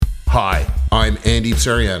Hi, I'm Andy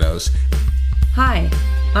Psarianos. Hi,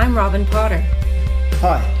 I'm Robin Potter.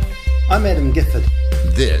 Hi, I'm Adam Gifford.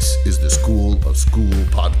 This is the School of School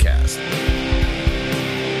podcast.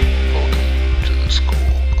 Welcome to the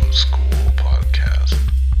School of School podcast.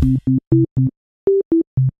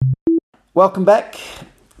 Welcome back.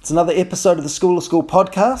 It's another episode of the School of School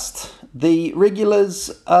podcast. The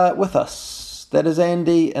regulars are with us. That is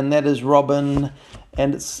Andy and that is Robin.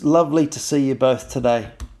 And it's lovely to see you both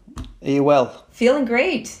today. Are you well? Feeling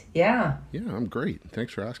great, yeah. Yeah, I'm great.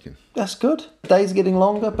 Thanks for asking. That's good. Days are getting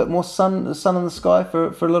longer, a bit more sun in the sky for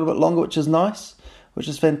a little bit longer, which is nice, which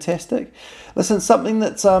is fantastic. Listen, something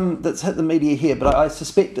that's hit the media here, but I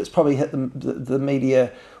suspect it's probably hit the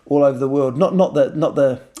media all over the world. Not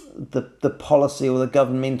the policy or the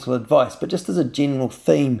governmental advice, but just as a general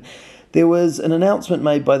theme. There was an announcement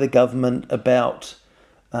made by the government about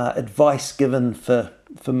advice given for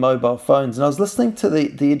mobile phones, and I was listening to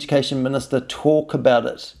the Education Minister talk about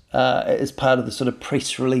it as part of the sort of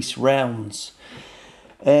press release rounds.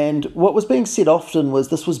 And what was being said often was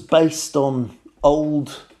this was based on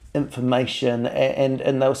old information,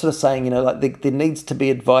 and they were sort of saying, there needs to be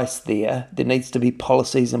advice there needs to be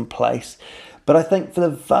policies in place. But I think for the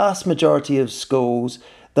vast majority of schools,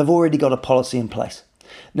 they've already got a policy in place.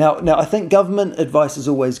 Now, I think government advice is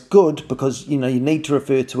always good because, you need to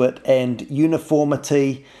refer to it, and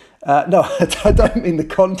uniformity. No, I don't mean the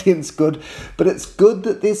content's good, but it's good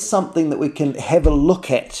that there's something that we can have a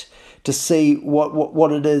look at to see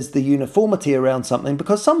what it is, the uniformity around something,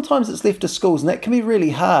 because sometimes it's left to schools and that can be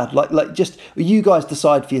really hard. Like just you guys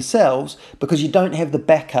decide for yourselves because you don't have the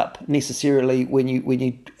backup necessarily when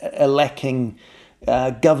you are lacking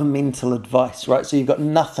governmental advice, right? So you've got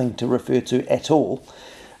nothing to refer to at all.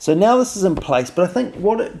 So now this is in place, but I think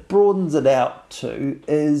what it broadens it out to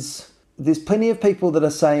is there's plenty of people that are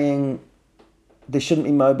saying there shouldn't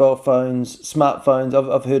be mobile phones, smartphones.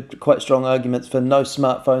 I've heard quite strong arguments for no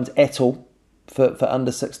smartphones at all for under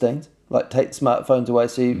 16s. Like take smartphones away,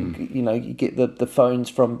 so you get the phones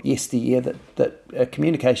from yesteryear that are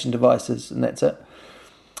communication devices, and that's it.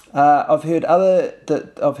 I've heard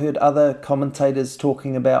other commentators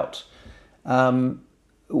talking about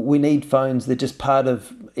we need phones. They're just part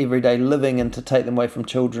of everyday living, and to take them away from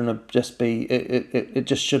children would just be it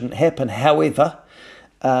just shouldn't happen. However,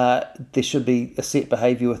 there should be a set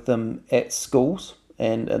behaviour with them at schools,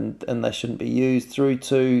 and they shouldn't be used through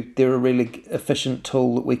to they're a really efficient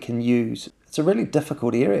tool that we can use. It's a really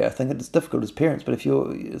difficult area. I think it's difficult as parents, but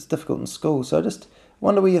it's difficult in school. So I just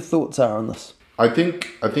wonder what your thoughts are on this. I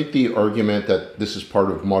think the argument that this is part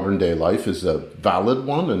of modern day life is a valid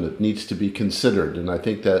one, and it needs to be considered. And I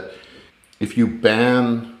think that if you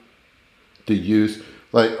ban the use,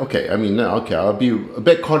 I'll be a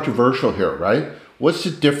bit controversial here, right? What's the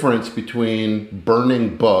difference between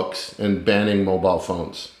burning books and banning mobile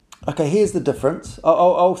phones? Okay, here's the difference.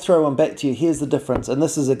 I'll throw one back to you. Here's the difference, and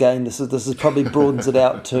this is probably broadens it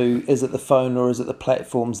out to: is it the phone or is it the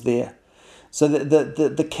platforms there? So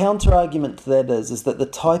the counter argument to that is that the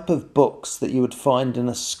type of books that you would find in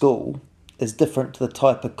a school is different to the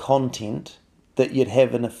type of content that you'd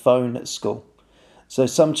have in a phone at school. So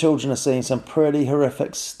some children are seeing some pretty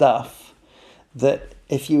horrific stuff that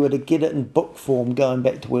if you were to get it in book form going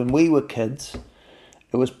back to when we were kids,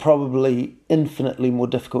 it was probably infinitely more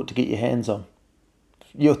difficult to get your hands on.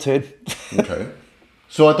 Your turn. Okay.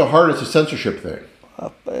 So at the heart, it's a censorship thing. I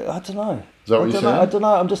don't know. Is that what you're saying? I don't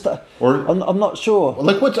know. I'm just. I'm not sure.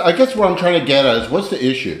 I guess what I'm trying to get at is what's the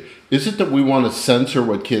issue? Is it that we want to censor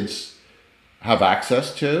what kids have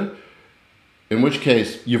access to? In which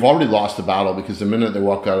case, you've already lost the battle, because the minute they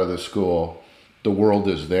walk out of the school, the world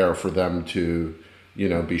is there for them to,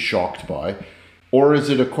 be shocked by. Or is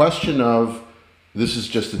it a question of this is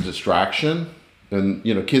just a distraction, and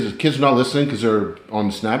kids are not listening because they're on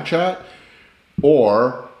Snapchat,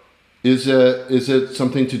 or is it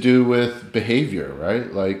something to do with behavior,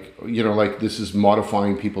 right? Like this is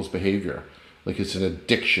modifying people's behavior, like it's an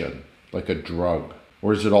addiction, like a drug,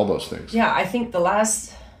 or is it all those things? Yeah, I think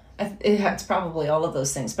it's probably all of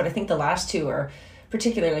those things, but I think the last two are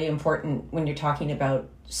particularly important when you're talking about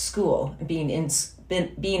school, being in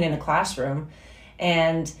a classroom,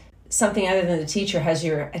 and something other than the teacher has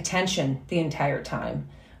your attention the entire time,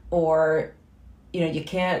 or you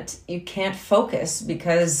can't focus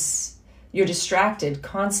because you're distracted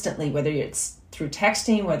constantly, whether it's through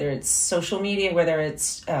texting, whether it's social media, whether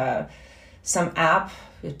it's some app,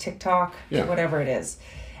 TikTok, whatever it is.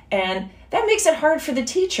 And that makes it hard for the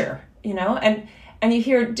teacher, and you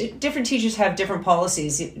hear different teachers have different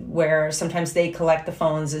policies where sometimes they collect the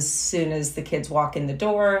phones as soon as the kids walk in the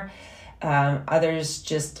door. Others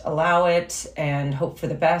just allow it and hope for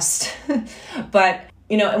the best. But,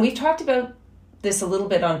 and we've talked about this a little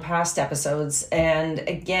bit on past episodes. And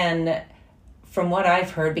again, from what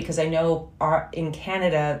I've heard, because I know in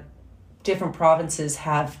Canada, different provinces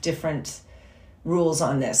have different rules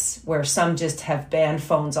on this, where some just have banned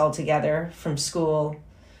phones altogether from school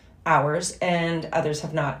hours and others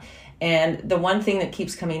have not. And the one thing that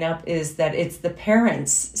keeps coming up is that it's the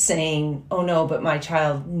parents saying, oh no, but my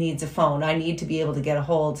child needs a phone. I need to be able to get a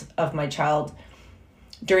hold of my child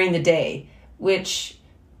during the day, which,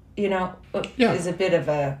 is a bit of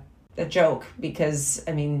a joke, because,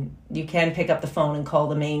 you can pick up the phone and call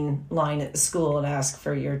the main line at the school and ask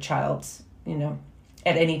for your child,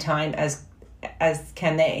 at any time as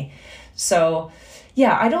can they. So,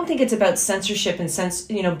 yeah, I don't think it's about censorship and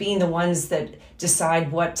being the ones that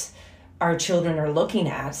decide what our children are looking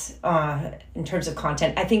at in terms of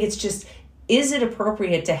content. I think it's just, is it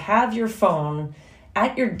appropriate to have your phone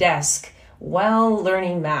at your desk while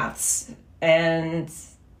learning maths? And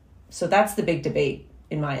so that's the big debate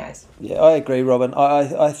in my eyes. Yeah, I agree, Robin.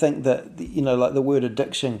 I think that, like the word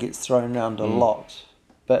addiction gets thrown around a lot.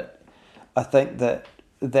 But I think that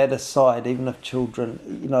aside, even if children,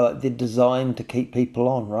 they're designed to keep people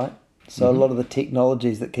on, right? So a lot of the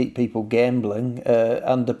technologies that keep people gambling,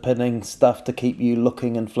 underpinning stuff to keep you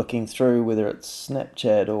looking and flicking through, whether it's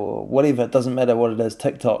Snapchat or whatever, it doesn't matter what it is,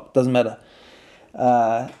 TikTok, doesn't matter.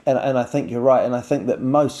 And I think you're right. And I think that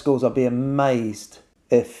most schools, I'd be amazed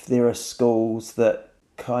if there are schools that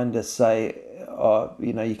kind of say,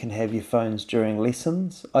 you can have your phones during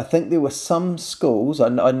lessons. I think there were some schools,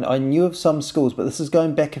 I knew of some schools, but this is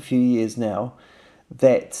going back a few years now,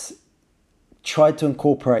 that tried to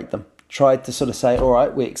incorporate them, tried to sort of say, all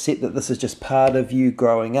right, we accept that this is just part of you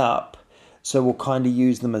growing up, so we'll kind of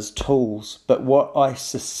use them as tools. But what I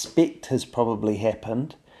suspect has probably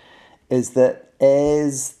happened is that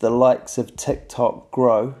as the likes of TikTok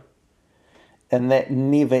grow, and that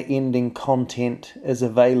never-ending content is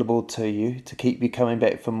available to you to keep you coming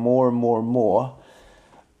back for more and more and more,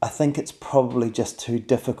 I think it's probably just too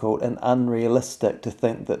difficult and unrealistic to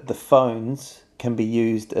think that the phones can be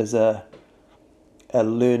used as a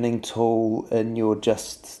learning tool in your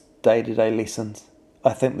just day-to-day lessons.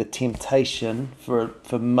 I think the temptation for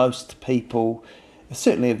most people,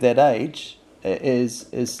 certainly of that age,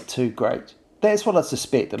 is too great. That's what I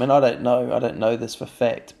suspect. I don't know this for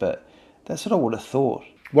fact, but that's what I would have thought.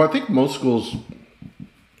 Well, I think most schools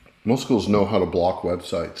know how to block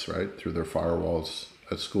websites, right, through their firewalls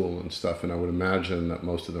at school and stuff. And I would imagine that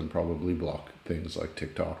most of them probably block things like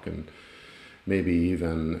TikTok and maybe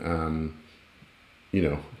even,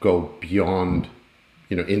 go beyond,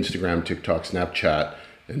 Instagram, TikTok, Snapchat,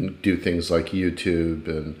 and do things like YouTube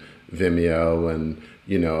and Vimeo and,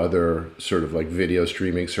 other sort of like video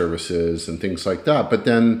streaming services and things like that. But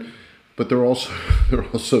they're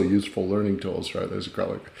also useful learning tools, right? There's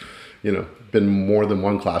been more than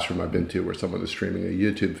one classroom I've been to where someone is streaming a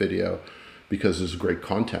YouTube video because there's great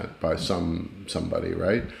content by somebody,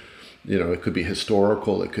 right? It could be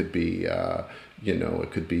historical, it could be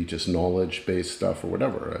it could be just knowledge-based stuff or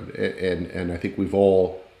whatever. And I think we've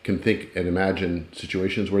all can think and imagine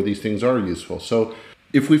situations where these things are useful. So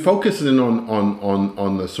if we focus in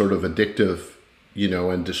on the sort of addictive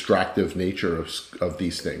and distractive nature of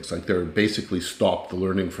these things, like they're basically stop the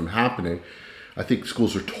learning from happening, I think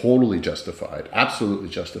schools are totally justified, absolutely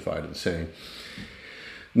justified in saying,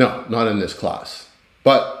 no, not in this class.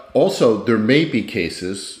 But also there may be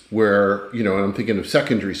cases where, and I'm thinking of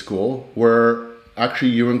secondary school, where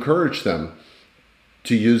actually you encourage them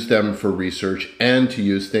to use them for research and to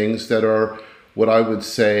use things that are what I would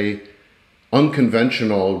say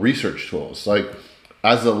unconventional research tools, like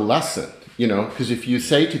as a lesson. Because if you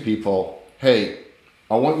say to people, hey,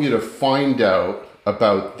 I want you to find out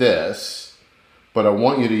about this, but I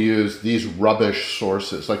want you to use these rubbish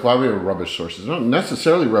sources. Like, why are we rubbish sources? Not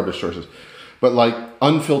necessarily rubbish sources, but like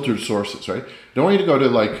unfiltered sources, right? I don't want you to go to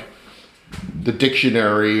like the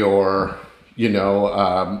dictionary or,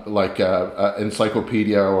 like a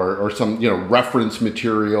encyclopedia or some, reference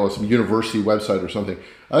material or some university website or something.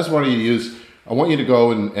 I want you to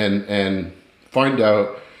go and find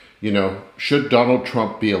out, should Donald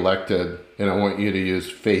Trump be elected? And I want you to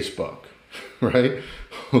use Facebook, right?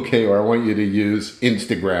 Okay, or I want you to use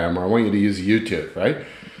Instagram, or I want you to use YouTube, right?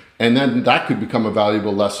 And then that could become a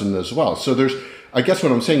valuable lesson as well. So I guess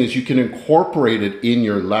what I'm saying is you can incorporate it in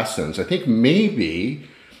your lessons. I think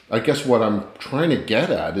what I'm trying to get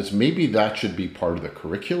at is maybe that should be part of the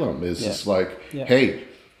curriculum. It's like, hey,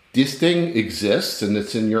 this thing exists and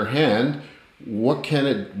it's in your hand. what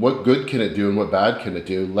good can it do and what bad can it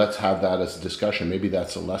do? Let's have that as a discussion. Maybe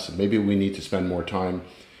that's a lesson. Maybe we need to spend more time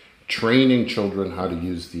training children how to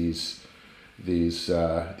use these things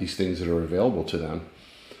that are available to them.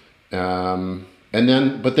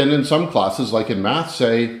 But then in some classes, like in math,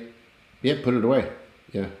 say, yeah, put it away.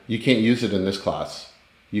 Yeah, you can't use it in this class.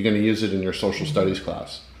 You're going to use it in your social studies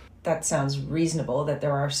class. That sounds reasonable, that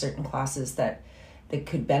there are certain classes that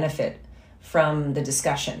could benefit from the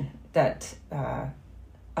discussion that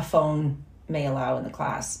a phone may allow in the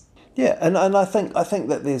class. Yeah, and I think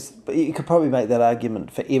that you could probably make that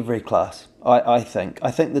argument for every class. I think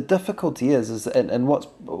the difficulty is I don't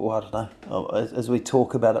know, as we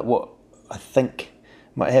talk about it, what I think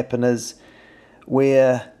might happen is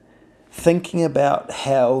we're thinking about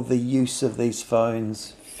how the use of these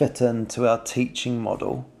phones fit into our teaching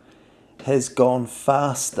model has gone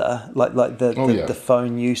faster, like the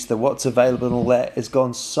phone use, the what's available and all that has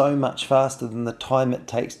gone so much faster than the time it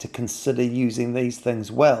takes to consider using these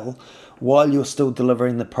things well while you're still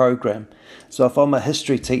delivering the program. So if I'm a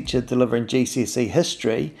history teacher delivering GCSE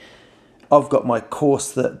history, I've got my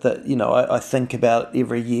course that I think about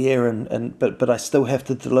every year, but I still have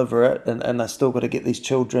to deliver it, and I still got to get these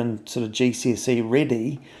children sort of GCSE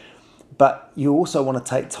ready. But you also want to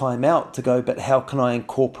take time out to go, but how can I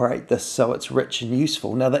incorporate this so it's rich and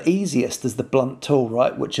useful? Now, the easiest is the blunt tool,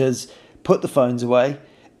 right? Which is put the phones away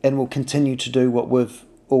and we'll continue to do what we've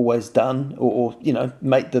always done, or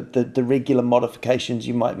make the regular modifications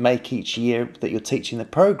you might make each year that you're teaching the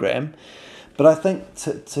program. But I think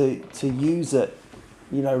to use it,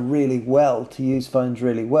 really well, to use phones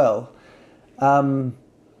really well,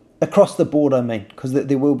 across the board, I mean, because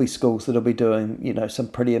there will be schools that'll be doing, some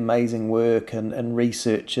pretty amazing work, and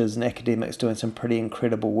researchers and academics doing some pretty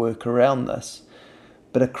incredible work around this.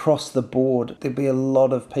 But across the board, there'll be a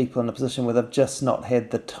lot of people in a position where they've just not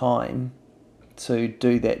had the time to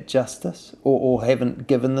do that justice, or haven't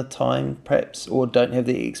given the time, perhaps, or don't have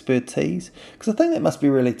the expertise. Because I think that must be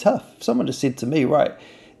really tough. If someone just said to me, right,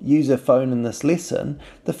 use a phone in this lesson,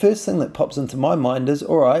 the first thing that pops into my mind is,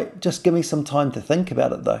 all right, just give me some time to think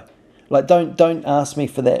about it though. Like, don't ask me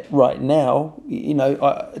for that right now.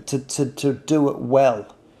 To do it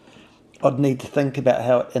well, I'd need to think about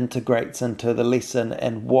how it integrates into the lesson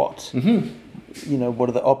and what what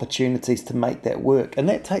are the opportunities to make that work, and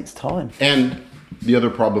that takes time. And the other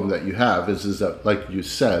problem that you have is that, like you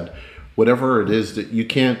said, whatever it is that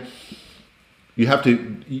you have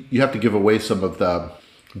to give away some of the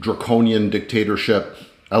draconian dictatorship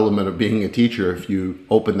element of being a teacher if you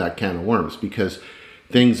open that can of worms, because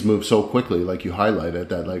things move so quickly, like you highlighted,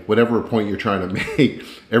 that like whatever point you're trying to make,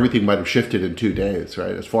 everything might have shifted in 2 days,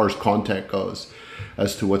 right? As far as content goes,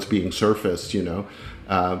 as to what's being surfaced,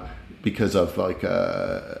 because of like,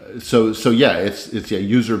 it's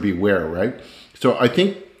user beware, right? So I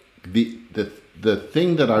think the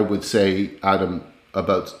thing that I would say, Adam,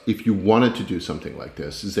 about if you wanted to do something like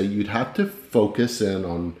this is that you'd have to focus in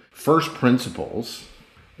on first principles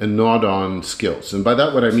and not on skills. And by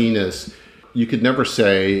that, what I mean is, you could never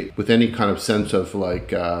say with any kind of sense of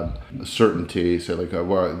like certainty, say like,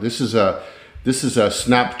 well, this is a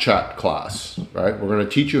Snapchat class, right? We're going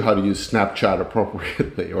to teach you how to use Snapchat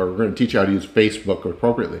appropriately, or we're going to teach you how to use Facebook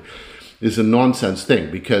appropriately. Is a nonsense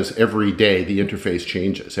thing, because every day the interface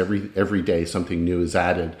changes. Every day something new is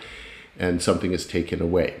added and something is taken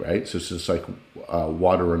away, right? So it's just like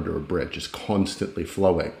water under a bridge, just constantly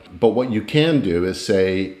flowing. But what you can do is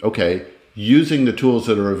say, okay, using the tools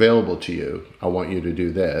that are available to you, I want you to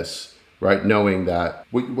do this, right? Knowing that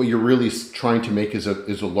what you're really trying to make is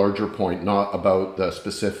a larger point, not about the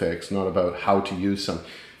specifics, not about how to use some.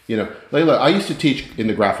 Layla, I used to teach in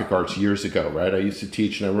the graphic arts years ago, right? I used to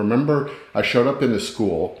teach, and I remember I showed up in the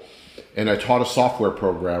school and I taught a software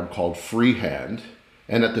program called Freehand.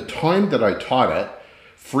 And at the time that I taught it,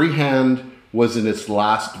 Freehand was in its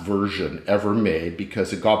last version ever made,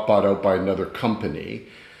 because it got bought out by another company.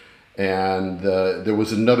 And there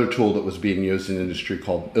was another tool that was being used in the industry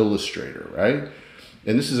called Illustrator, right?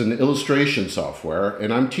 And this is an illustration software.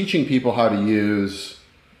 And I'm teaching people how to use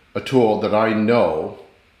a tool that I know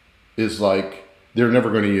is like they're never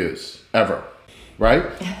going to use, ever, right?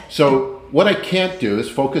 So what I can't do is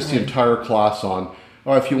focus the entire class on,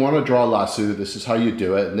 if you want to draw a lasso, this is how you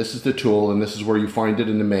do it, and this is the tool, and this is where you find it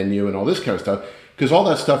in the menu, and all this kind of stuff, because all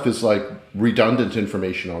that stuff is like redundant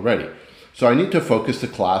information already. So I need to focus the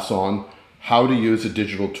class on how to use a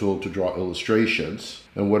digital tool to draw illustrations,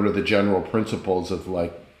 and what are the general principles of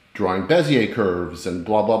like drawing Bezier curves and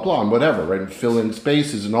blah, blah, blah, and whatever, right? And fill in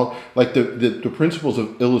spaces and all, like the principles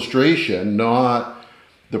of illustration, not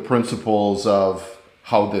the principles of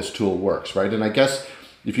how this tool works, right? And I guess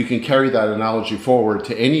if you can carry that analogy forward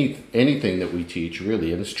to anything that we teach,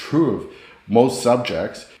 really, and it's true of most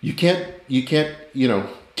subjects, you can't,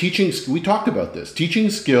 teaching, we talked about this. Teaching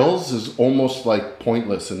skills is almost like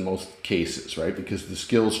pointless in most cases, right? Because the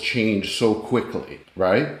skills change so quickly,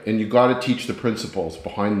 right? And you got to teach the principles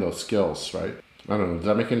behind those skills, right? I don't know. Does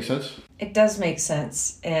that make any sense? It does make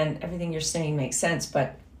sense, and everything you're saying makes sense,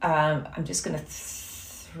 but I'm just going to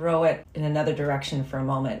throw it in another direction for a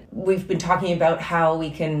moment. We've been talking about how we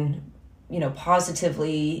can,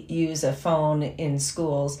 positively use a phone in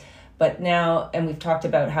schools, but now, and we've talked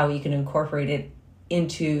about how you can incorporate it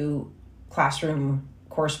into classroom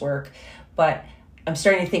coursework, but I'm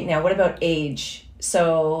starting to think now, what about age?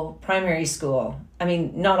 So primary school,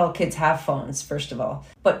 not all kids have phones, first of all,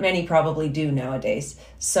 but many probably do nowadays.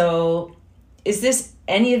 So is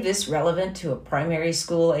any of this relevant to a primary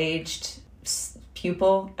school aged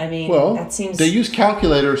pupil? That seems... They use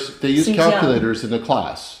calculators. They use calculators young. In the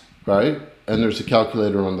class, right? And there's a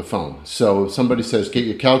calculator on the phone. So if somebody says, get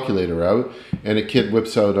your calculator out, and a kid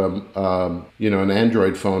whips out an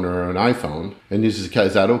Android phone or an iPhone and uses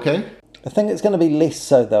is that okay? I think it's going to be less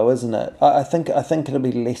so, though, isn't it? I think it'll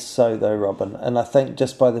be less so, though, Robin. And I think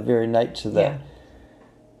just by the very nature that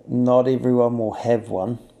not everyone will have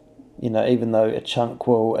one, even though a chunk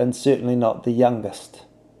will, and certainly not the youngest.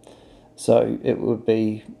 So it would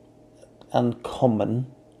be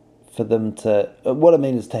uncommon for them to... What I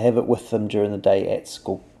mean is to have it with them during the day at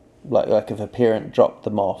school. Like if a parent dropped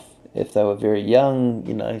them off. If they were very young,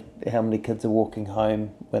 how many kids are walking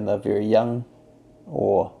home when they're very young?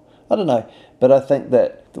 Or... I don't know, but I think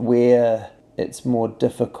that where it's more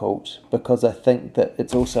difficult, because I think that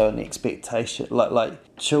it's also an expectation,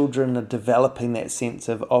 like children are developing that sense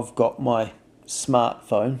of, I've got my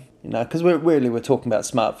smartphone, because we're talking about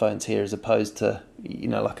smartphones here as opposed to,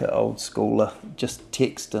 like an old schooler, just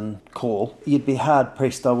text and call. You'd be hard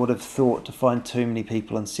pressed, I would have thought, to find too many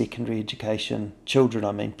people in secondary education,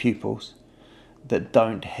 pupils, that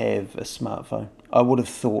don't have a smartphone. I would have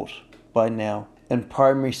thought by now. In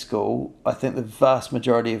primary school, I think the vast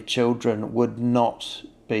majority of children would not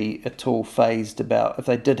be at all fazed about, if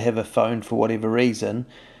they did have a phone for whatever reason,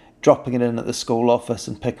 dropping it in at the school office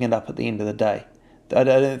and picking it up at the end of the day. I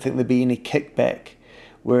don't think there'd be any kickback.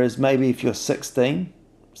 Whereas maybe if you're 16,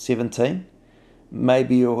 17,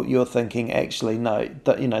 maybe you're thinking, actually, no,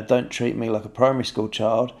 don't treat me like a primary school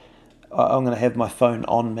child. I'm going to have my phone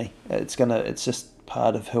on me. It's just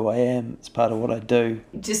part of who I am. It's part of what I do.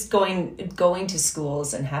 Just going to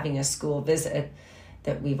schools and having a school visit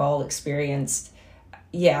that we've all experienced.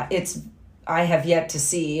 Yeah, I have yet to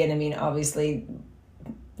see, and obviously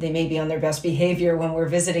they may be on their best behavior when we're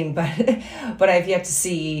visiting, but I've yet to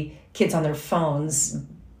see kids on their phones,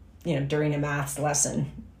 during a maths lesson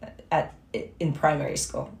in primary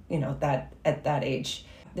school. That at that age,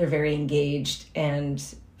 they're very engaged and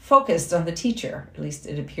focused on the teacher. At least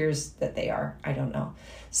it appears that they are. I don't know.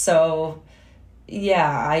 So,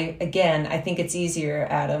 yeah, I think it's easier,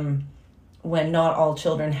 Adam, when not all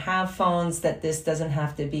children have phones, that this doesn't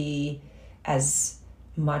have to be as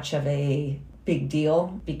much of a big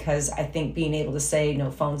deal, because I think being able to say no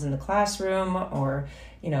phones in the classroom, or,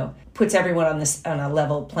 puts everyone on a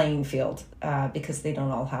level playing field, because they don't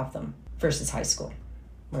all have them, versus high school,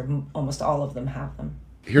 where almost all of them have them.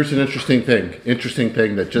 Here's an interesting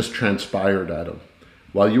thing that just transpired, Adam.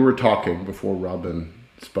 While you were talking, before Robin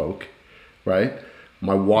spoke, right?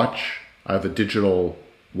 My watch, I have a digital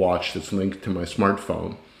watch that's linked to my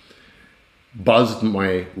smartphone, buzzed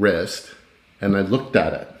my wrist, and I looked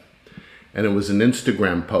at it. And it was an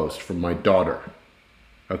Instagram post from my daughter,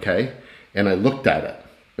 okay? And I looked at it,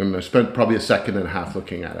 and I spent probably a second and a half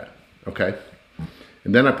looking at it, okay?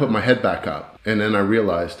 And then I put my head back up, and then I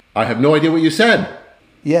realized, I have no idea what you said.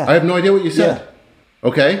 Yeah. I have no idea what you said. Yeah.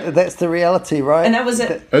 Okay? That's the reality, right? And that was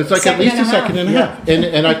it. It's like at least a second and a half.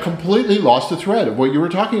 And I completely lost the thread of what you were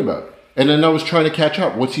talking about. And then I was trying to catch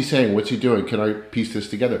up. What's he saying? What's he doing? Can I piece this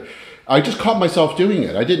together? I just caught myself doing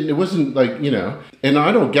it. It wasn't like, and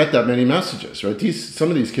I don't get that many messages, right? Some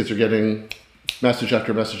of these kids are getting message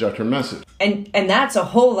after message after message. And that's a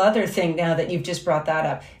whole other thing now that you've just brought that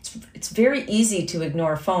up. It's very easy to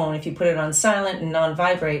ignore a phone if you put it on silent and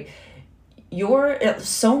non-vibrate.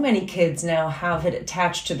 So many kids now have it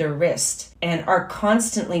attached to their wrist and are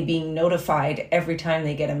constantly being notified every time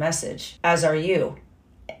they get a message, as are you.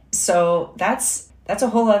 So that's a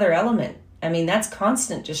whole other element. That's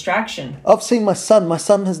constant distraction. I've seen my son. My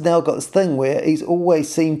son has now got this thing where he's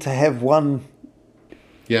always seemed to have one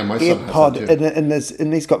Yeah, my son has AirPod, that too.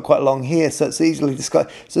 and he's got quite long hair, so it's easily disguised.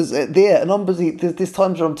 So it's there, and I'm busy. There's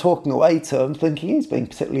times where I'm talking away to him, thinking he's being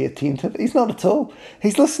particularly attentive. He's not at all.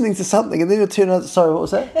 He's listening to something, and then he'll turn around. Sorry, what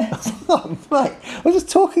was that? I was like, oh, mate, I was just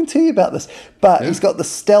talking to you about this. But he's got the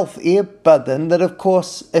stealth earbud in that, of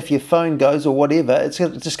course, if your phone goes or whatever, it's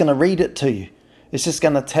just going to read it to you. It's just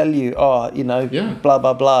going to tell you, blah,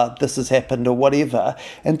 blah, blah, this has happened or whatever.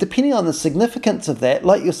 And depending on the significance of that,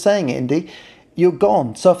 like you're saying, Andy, you're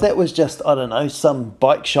gone. So if that was just, I don't know, some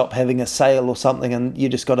bike shop having a sale or something and you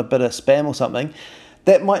just got a bit of spam or something,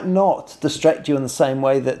 that might not distract you in the same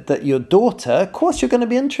way that your daughter, of course you're going to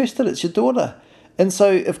be interested, it's your daughter. And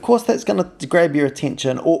so, of course, that's going to grab your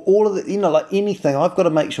attention, or all of the, like anything. I've got to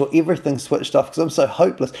make sure everything's switched off because I'm so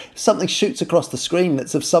hopeless. If something shoots across the screen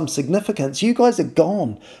that's of some significance, you guys are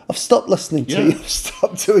gone. I've stopped listening to you. I've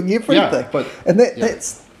stopped doing everything.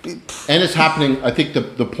 That's... And it's happening, I think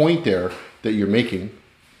the point there that you're making,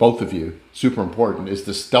 both of you, super important, is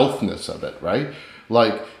the stealthness of it, right?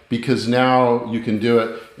 Like, because now you can do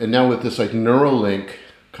it, and now with this like Neuralink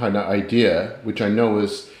kind of idea, which I know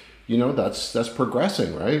is... that's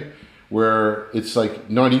progressing, right? Where it's like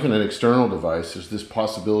not even an external device. There's this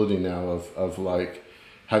possibility now of like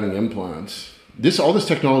having implants. All this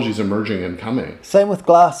technology is emerging and coming. Same with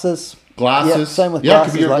glasses. Glasses. Yeah, same with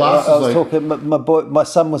glasses. Could be your like, glasses. I was talking. My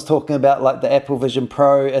son was talking about like the Apple Vision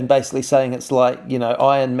Pro, and basically saying it's like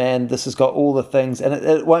Iron Man. This has got all the things, and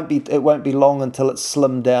it won't be long until it's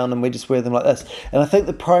slimmed down, and we just wear them like this. And I think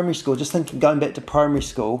the primary school, just thinking going back to primary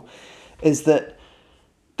school, is that.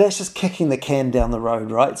 That's just kicking the can down the road,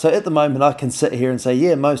 right? So at the moment, I can sit here and say,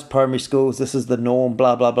 yeah, most primary schools, this is the norm,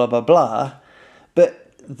 blah, blah, blah, blah, blah.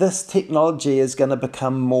 But this technology is going to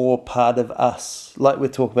become more part of us. Like we're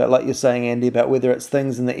talking about, like you're saying, Andy, about whether it's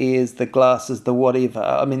things in the ears, the glasses, the whatever.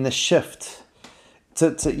 I mean, the shift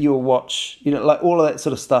to your watch, like all of that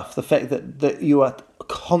sort of stuff, the fact that you are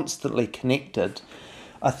constantly connected.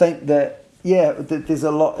 I think that, there's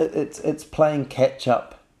a lot, it's playing catch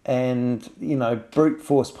up. And brute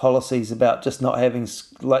force policies about just not having,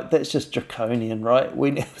 like, that's just draconian, right?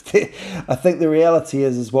 I think the reality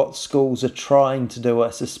is what schools are trying to do, I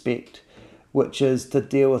suspect, which is to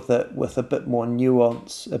deal with it with a bit more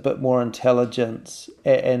nuance, a bit more intelligence,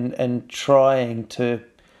 and trying to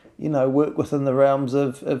work within the realms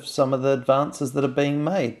of some of the advances that are being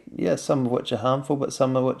made. Yeah, some of which are harmful, but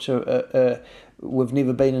some of which are we've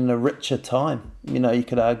never been in a richer time. You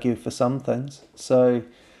could argue for some things. So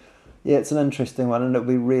yeah, it's an interesting one, and it'll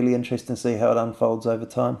be really interesting to see how it unfolds over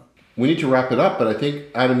time. We need to wrap it up, but I think,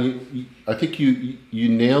 Adam, you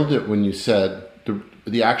nailed it when you said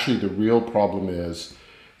the real problem is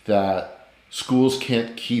that schools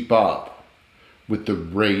can't keep up with the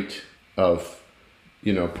rate of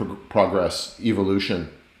progress, evolution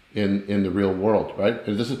in the real world, right?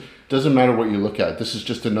 It doesn't matter what you look at. This is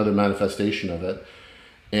just another manifestation of it,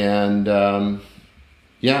 and.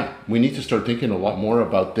 We need to start thinking a lot more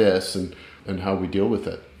about this and how we deal with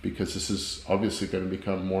it, because this is obviously going to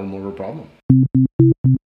become more and more of a problem.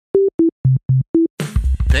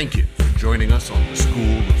 Thank you for joining us on the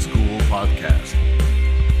School of School podcast.